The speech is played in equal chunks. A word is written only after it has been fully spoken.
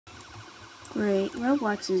Great.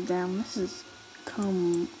 Roblox is down. This is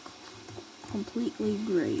completely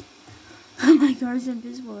great. My car's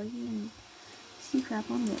invisible. I can't even see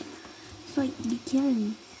crap on it. It's like, you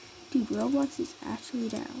can't. Dude, Roblox is actually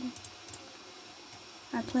down.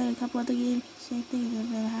 I played a couple other games. Same thing has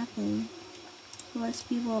been happening. Less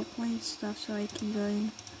people are playing stuff so I can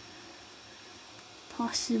join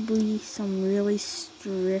possibly some really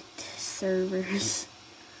strict servers.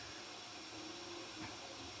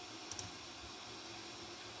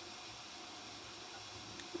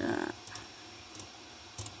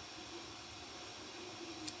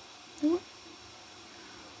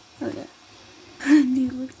 Okay.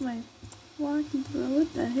 Dude, look at my walking, bro.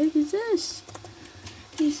 What the heck is this?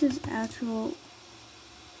 This is actual.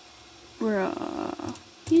 Bruh.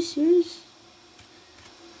 You serious?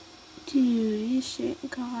 Dude, you shit.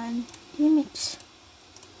 God. Damn it.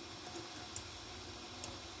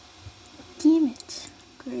 Damn it.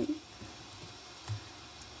 Great.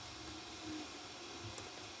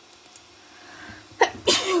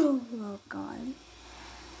 Oh, God.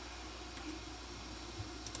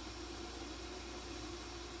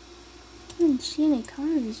 I haven't seen any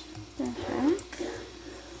cars. What the heck?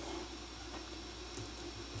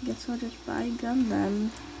 Guess I'll just buy a gun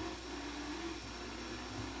then.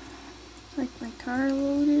 It's like my car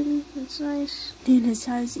loaded. That's nice. Dude, his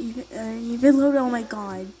house even loaded. Oh my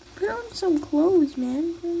god. Put on some clothes,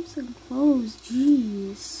 man. Put on some clothes.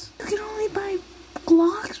 Jeez. You can only buy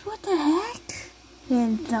Glocks? What the heck?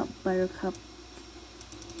 And that Buttercup.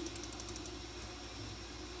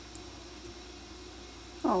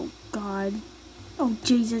 Oh god. Oh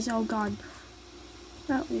Jesus. Oh god.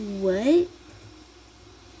 What?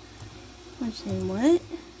 I'm saying what?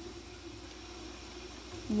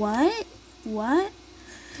 What? What?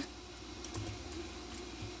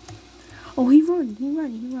 Oh, he run.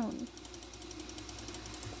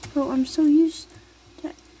 Bro, I'm so used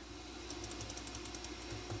to...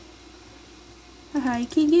 Haha, you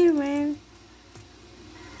can't get around.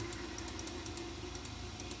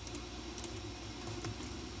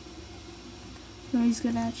 No, he's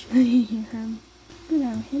gonna actually hear him. Dude,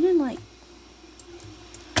 I'm hitting like...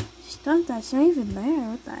 stuff that's not even there.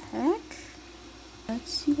 What the heck?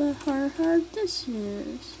 Let's see how hard this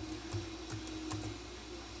is.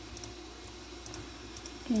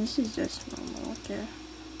 Okay, this is just normal. Okay.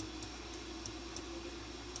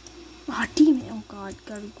 Oh, damn it. Oh, God.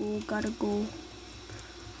 Gotta go.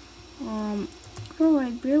 Bro,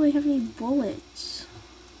 I barely have any bullets.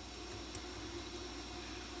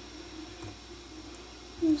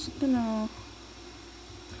 I'm just gonna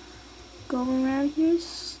go around here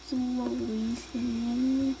slowly,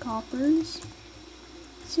 seeing coppers.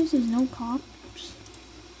 Since there's no cops.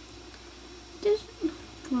 This,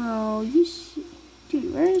 bro, you see,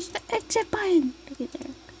 dude, where's the exit button? Look at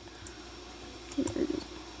there. There it is.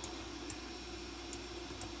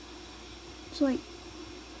 It's like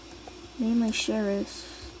mainly sheriffs,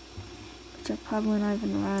 which are probably not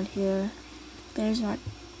even around here. There's not.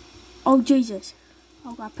 Oh Jesus!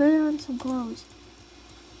 Oh God, put on some clothes.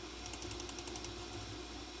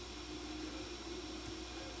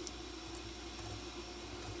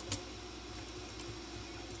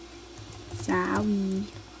 Sorry.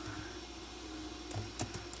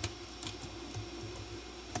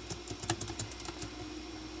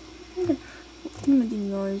 I'm making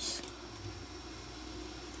noise.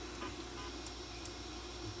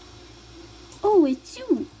 Oh, it's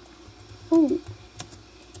you. Oh.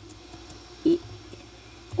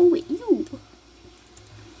 Oh, wait, you.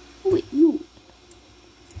 Oh, wait, you.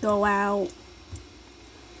 Go out.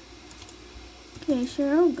 Okay,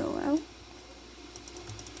 sure, I'll go out.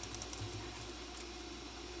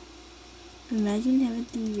 Imagine having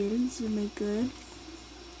 3 villains to make good.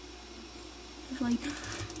 It's like,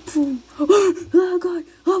 boom. Oh God,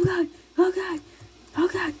 oh God, oh God, oh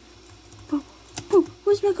God. Bro,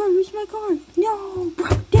 where's my car? Where's my car? No, bro,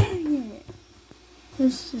 dang it.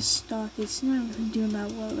 This is stuck. It's not really doing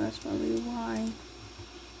that well. That's probably why.